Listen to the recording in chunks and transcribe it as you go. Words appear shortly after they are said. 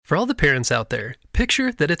For all the parents out there,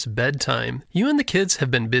 picture that it's bedtime. You and the kids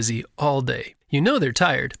have been busy all day. You know they're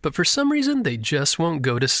tired, but for some reason they just won't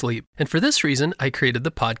go to sleep. And for this reason, I created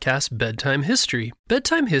the podcast Bedtime History.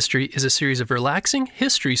 Bedtime History is a series of relaxing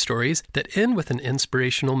history stories that end with an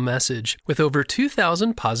inspirational message. With over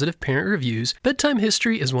 2,000 positive parent reviews, Bedtime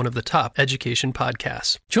History is one of the top education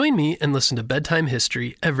podcasts. Join me and listen to Bedtime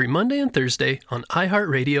History every Monday and Thursday on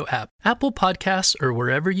iHeartRadio app, Apple Podcasts, or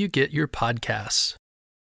wherever you get your podcasts.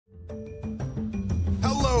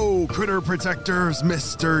 Hello, Critter Protectors.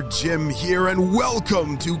 Mr. Jim here, and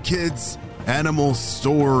welcome to Kids Animal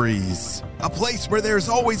Stories, a place where there's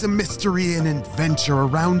always a mystery and adventure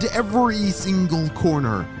around every single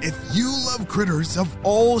corner. If you love critters of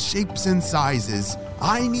all shapes and sizes,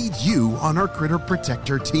 I need you on our Critter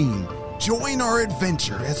Protector team. Join our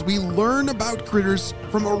adventure as we learn about critters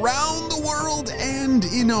from around the world and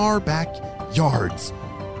in our backyards.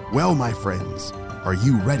 Well, my friends, are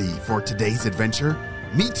you ready for today's adventure?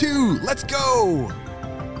 Me too! Let's go!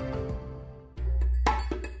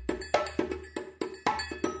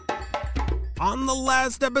 On the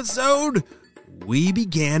last episode, we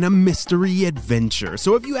began a mystery adventure.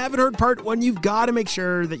 So if you haven't heard part 1, you've got to make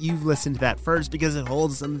sure that you've listened to that first, because it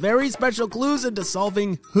holds some very special clues into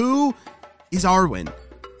solving who is Arwen.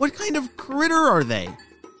 What kind of critter are they?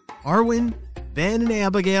 Arwen, Ben, and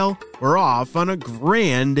Abigail were off on a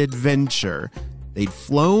grand adventure. They'd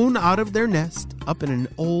flown out of their nest up in an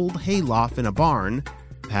old hayloft in a barn,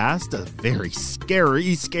 past a very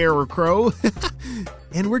scary scarecrow,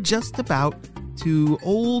 and were just about to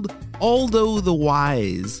old Aldo the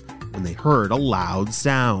Wise when they heard a loud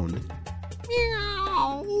sound.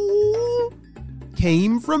 Meow!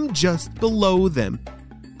 Came from just below them.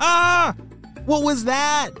 Ah! What was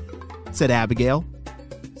that? Said Abigail.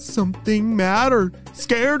 Something mattered.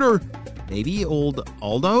 Scared her. Maybe old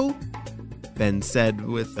Aldo? Ben said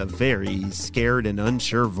with a very scared and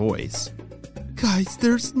unsure voice. Guys,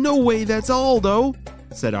 there's no way that's Aldo,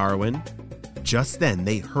 said Arwen. Just then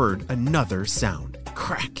they heard another sound.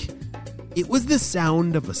 Crack! It was the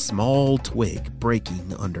sound of a small twig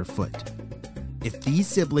breaking underfoot. If these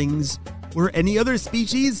siblings were any other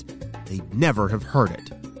species, they'd never have heard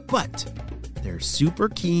it. But their super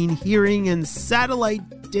keen hearing and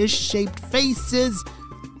satellite dish-shaped faces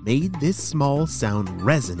made this small sound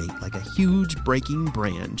resonate like a huge breaking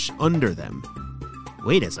branch under them.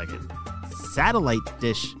 Wait a second. Satellite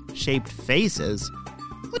dish-shaped faces?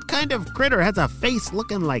 What kind of critter has a face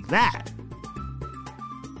looking like that?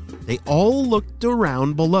 They all looked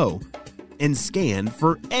around below and scanned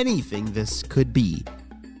for anything this could be.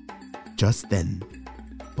 Just then,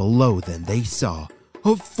 below them they saw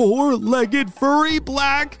a 4-legged furry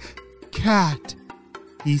black cat.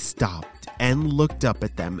 He stopped and looked up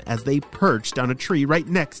at them as they perched on a tree right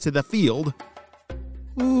next to the field.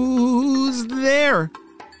 Who's there?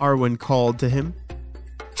 Arwen called to him.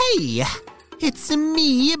 Hey, it's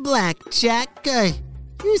me, Blackjack.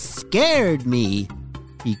 You scared me,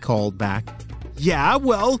 he called back. Yeah,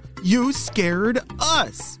 well, you scared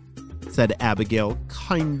us, said Abigail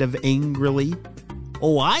kind of angrily.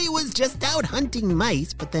 Oh, I was just out hunting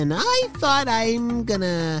mice, but then I thought I'm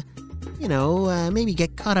gonna maybe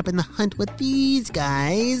get caught up in the hunt with these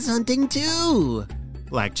guys hunting too,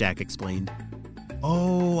 Blackjack explained.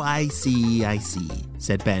 Oh, I see,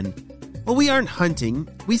 said Ben. Well, we aren't hunting.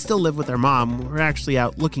 We still live with our mom. We're actually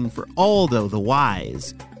out looking for Aldo the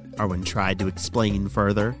Wise, Arwen tried to explain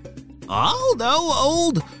further.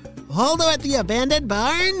 Aldo at the abandoned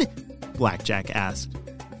barn? Blackjack asked.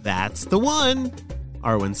 That's the one,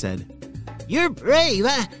 Arwen said. You're brave.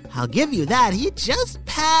 I'll give you that. He just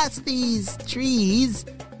passed these trees.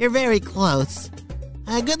 You're very close.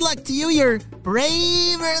 Good luck to you. You're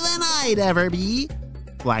braver than I'd ever be,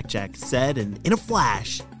 Blackjack said, and in a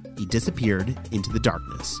flash, he disappeared into the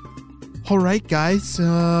darkness. All right, guys,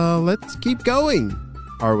 let's keep going,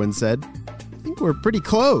 Arwen said. I think we're pretty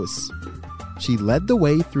close. She led the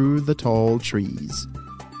way through the tall trees.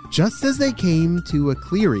 Just as they came to a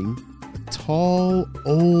clearing, a tall,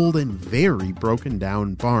 old, and very broken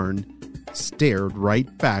down barn stared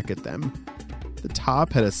right back at them. The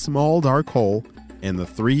top had a small dark hole, and the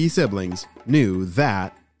 3 siblings knew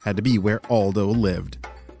that had to be where Aldo lived,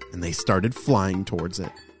 and they started flying towards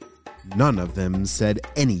it. None of them said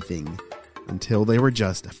anything until they were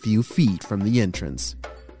just a few feet from the entrance.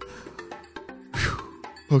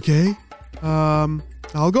 Okay,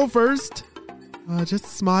 I'll go first. Just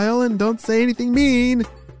smile and don't say anything mean,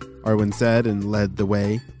 Arwen said and led the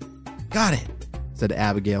way. Got it, said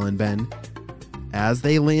Abigail and Ben. As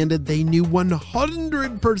they landed, they knew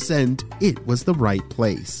 100% it was the right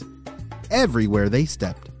place. Everywhere they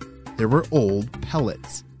stepped, there were old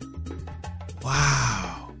pellets,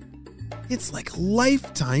 Wow, it's like a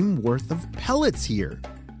lifetime worth of pellets here,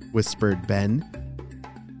 whispered Ben.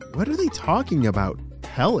 What are they talking about,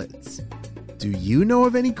 pellets? Do you know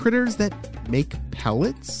of any critters that make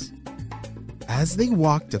pellets? As they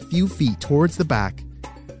walked a few feet towards the back,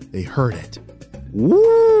 they heard it.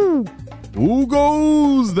 Woo! Who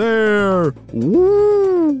goes there?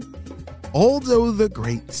 Woo! Aldo the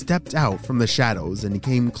Great stepped out from the shadows and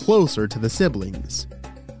came closer to the siblings.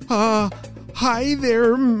 Hi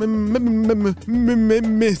there,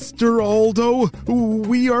 Mr. Aldo.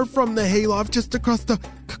 We are from the hayloft just across the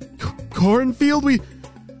cornfield. We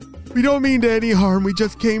don't mean to any harm. We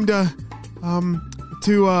just came to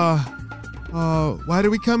why did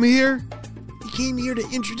we come here? We came here to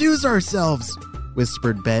introduce ourselves,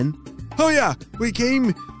 whispered Ben. Oh yeah, we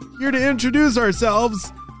came here to introduce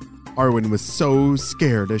ourselves. Arwen was so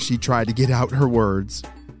scared as she tried to get out her words.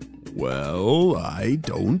 Well, I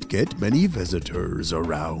don't get many visitors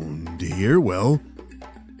around here. Well,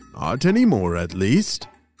 not anymore at least,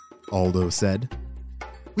 Aldo said.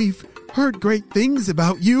 We've heard great things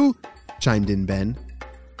about you, chimed in Ben.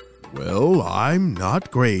 Well, I'm not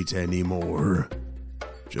great anymore.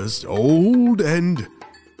 Just old and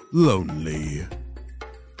lonely.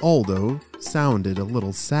 Aldo sounded a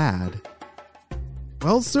little sad.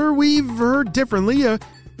 Well, sir, we've heard differently.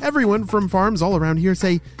 Everyone from farms all around here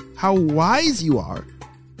say how wise you are.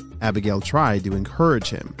 Abigail tried to encourage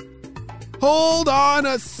him. Hold on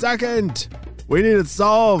a second. We need to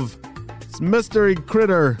solve this mystery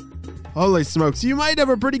critter. Holy smokes, you might have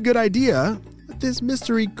a pretty good idea what this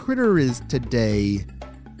mystery critter is today.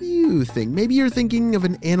 What do you think? Maybe you're thinking of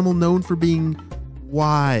an animal known for being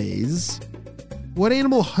wise. What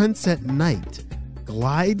animal hunts at night,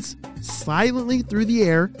 glides silently through the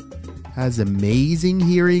air, has amazing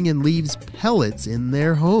hearing, and leaves pellets in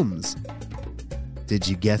their homes? Did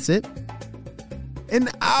you guess it? An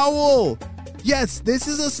owl! Yes, this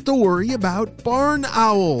is a story about barn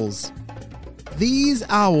owls. These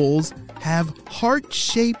owls have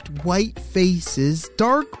heart-shaped white faces,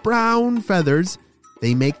 dark brown feathers.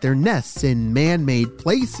 They make their nests in man-made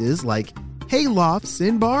places like haylofts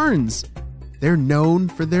and barns. They're known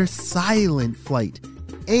for their silent flight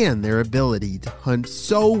and their ability to hunt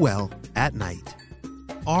so well at night.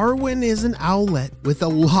 Arwen is an owlet with a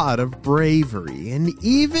lot of bravery, and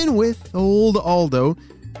even with old Aldo,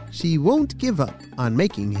 she won't give up on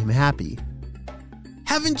making him happy.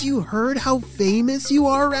 Haven't you heard how famous you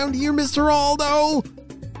are around here, Mr. Aldo?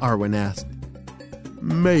 Arwen asked.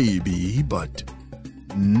 Maybe, but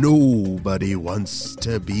nobody wants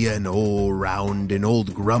to be an all-roundin'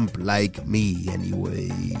 old grump like me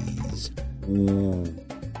anyways. Ooh.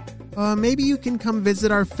 Maybe you can come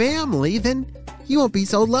visit our family, then you won't be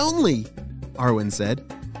so lonely, Arwen said.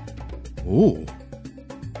 Oh,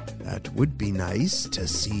 that would be nice to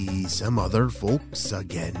see some other folks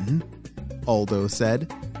again, Aldo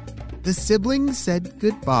said. The siblings said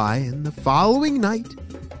goodbye, and the following night,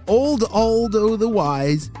 old Aldo the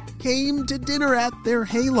Wise came to dinner at their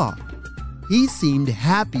hayloft. He seemed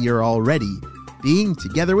happier already, being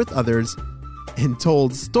together with others, and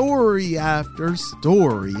told story after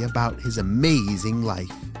story about his amazing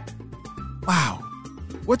life. Wow,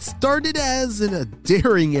 what started as a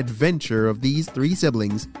daring adventure of these three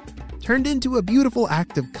siblings turned into a beautiful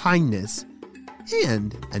act of kindness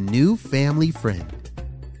and a new family friend.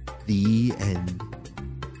 The end.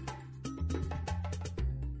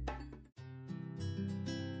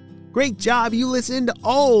 Great job, you listened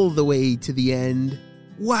all the way to the end.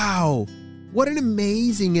 Wow, what an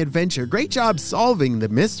amazing adventure. Great job solving the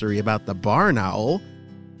mystery about the barn owl.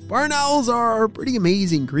 Barn owls are pretty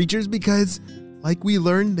amazing creatures because, like we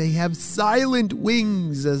learned, they have silent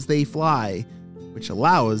wings as they fly, which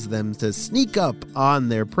allows them to sneak up on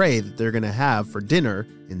their prey that they're going to have for dinner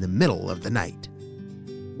in the middle of the night.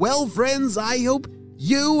 Well, friends, I hope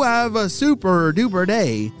you have a super duper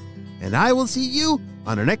day, and I will see you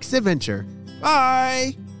on our next adventure.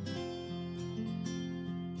 Bye!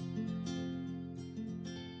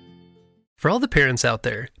 For all the parents out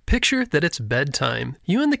there, picture that it's bedtime.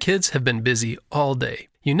 You and the kids have been busy all day.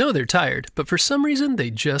 You know they're tired, but for some reason they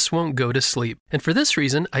just won't go to sleep. And for this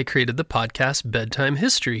reason, I created the podcast Bedtime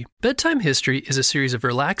History. Bedtime History is a series of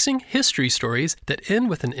relaxing history stories that end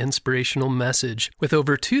with an inspirational message. With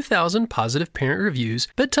over 2,000 positive parent reviews,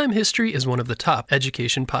 Bedtime History is one of the top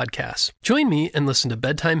education podcasts. Join me and listen to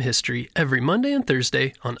Bedtime History every Monday and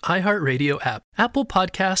Thursday on iHeartRadio app, Apple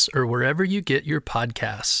Podcasts, or wherever you get your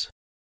podcasts.